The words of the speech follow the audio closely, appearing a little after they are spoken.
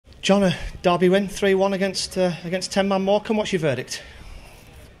John, a derby win, 3-1 against 10-man Morecambe. What's your verdict?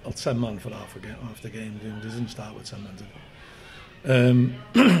 Well, 10 man for half the game. They didn't start with 10 men.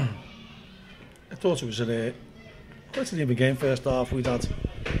 I thought it was quite an even game first half. We'd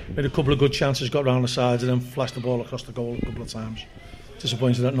made a couple of good chances, got round the sides, and then flashed the ball across the goal a couple of times.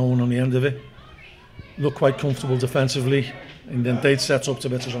 Disappointed that no one on the end of it. Looked quite comfortable defensively, and then they'd set up to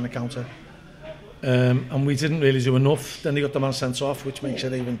beat us on the counter. And we didn't really do enough. Then they got the man sent off, which makes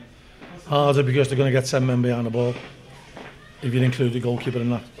it even harder because they're going to get 10 men behind the ball if you include the goalkeeper in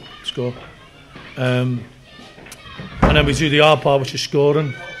that score. And then we do the hard part, which is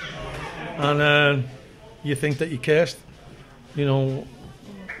scoring. And you think that you're cursed. You know,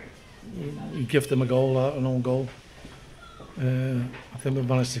 you give them a goal, an own goal. I think we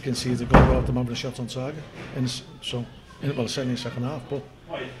managed to concede a goal without them having a shot on target. Well, certainly in the second half. But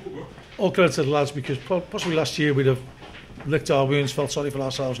all credit to the lads, because possibly last year we'd have licked our wounds, felt sorry for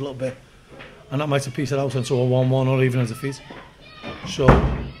ourselves a little bit, and that might have petered out into a 1-1 or even a defeat. So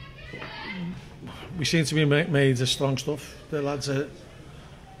we seem to be made of strong stuff. The lads you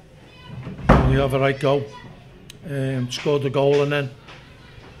have a right go, scored the goal, and then,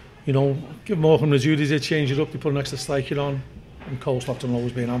 you know, give Morecambe the duty, they change it up, they put an extra striker on, and Cole Stockton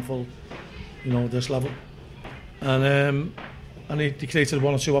always being a handful, you know, this level. And he created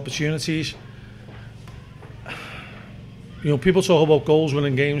one or two opportunities. You know, people talk about goals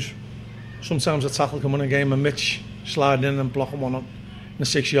winning games. Sometimes a tackle can win a game, and Mitch sliding in and blocking one up in the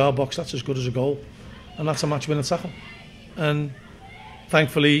 6-yard box, that's as good as a goal. And that's a match-winning tackle. And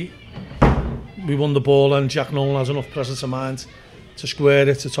thankfully, we won the ball, and Jack Nolan has enough presence of mind to square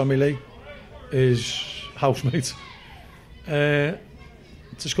it to Tommy Lee, his housemate, to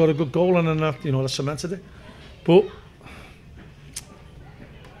score a good goal, and then that, you know, that cemented it. But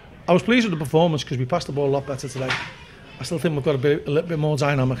I was pleased with the performance because we passed the ball a lot better today. I still think we've got a little bit more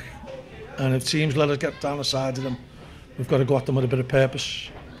dynamic, and if teams let us get down the side of them, we've got to go at them with a bit of purpose.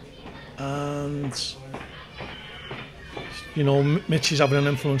 And you know, Mitch is having an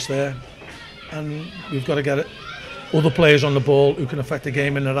influence there, and we've got to get other players on the ball who can affect the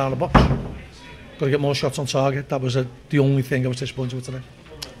game in and around the box. Got to get more shots on target. That was the only thing I was disappointed with today.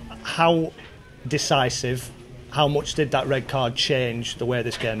 How decisive, how much did that red card change the way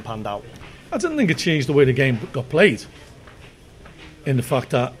this game panned out? I didn't think it changed the way the game got played, in the fact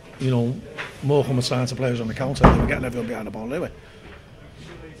that, you know, Morecambe was signing to players on the counter, they were getting everyone behind the ball anyway.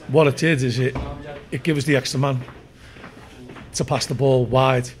 What it did is it gave us the extra man to pass the ball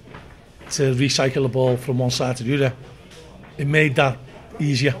wide, to recycle the ball from one side to the other. It made that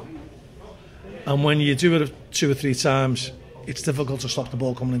easier. And when you do it 2 or 3 times, it's difficult to stop the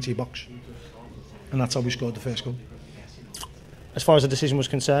ball coming into your box. And that's how we scored the first goal. As far as the decision was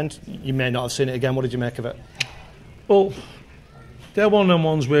concerned, you may not have seen it again. What did you make of it? Well, they're one of them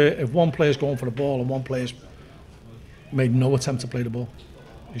ones where if one player's going for the ball and one player's made no attempt to play the ball,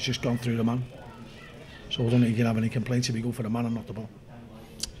 he's just gone through the man. So I don't think you can have any complaints if you go for the man and not the ball.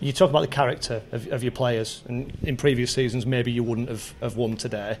 You talk about the character of your players, and in previous seasons maybe you wouldn't have won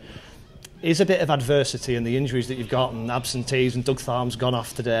today. Is a bit of adversity and the injuries that you've got and absentees and Doug Tharm's gone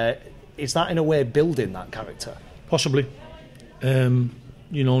off today, is that in a way building that character? Possibly. You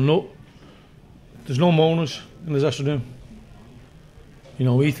know, there's no moaners in the dressing room. You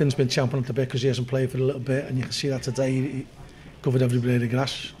know, Ethan's been champing at the bit because he hasn't played for a little bit, and you can see that today he covered every blade of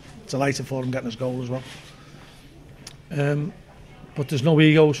grass. Delighted for him getting his goal as well. But there's no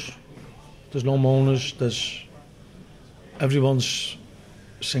egos, there's no moaners, everyone's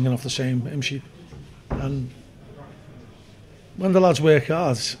singing off the same hymn sheet. And when the lads work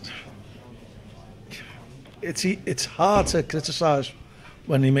hard, it's hard to criticise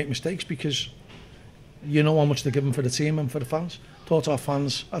when they make mistakes, because you know how much they're giving for the team and for the fans. I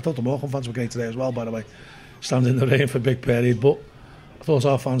thought the Morecambe fans were great today as well, by the way, standing in the rain for a big period, but I thought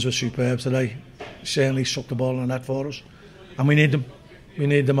our fans were superb today. Certainly sucked the ball in the net for us, and we need them.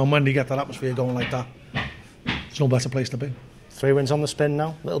 And when they get that atmosphere going like that, it's no better place to be. 3 wins on the spin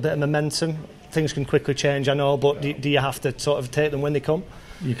now, a little bit of momentum. Things can quickly change, I know, but do you have to sort of take them when they come?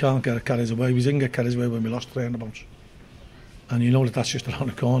 You can't get carried away. We didn't get carried away when we lost 3 on the bounce. And you know that's just around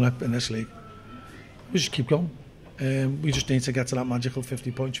the corner in this league. We just keep going. We just need to get to that magical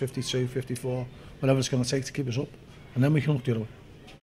 50 points, 52, 54, whatever it's going to take to keep us up. And then we can look the other way.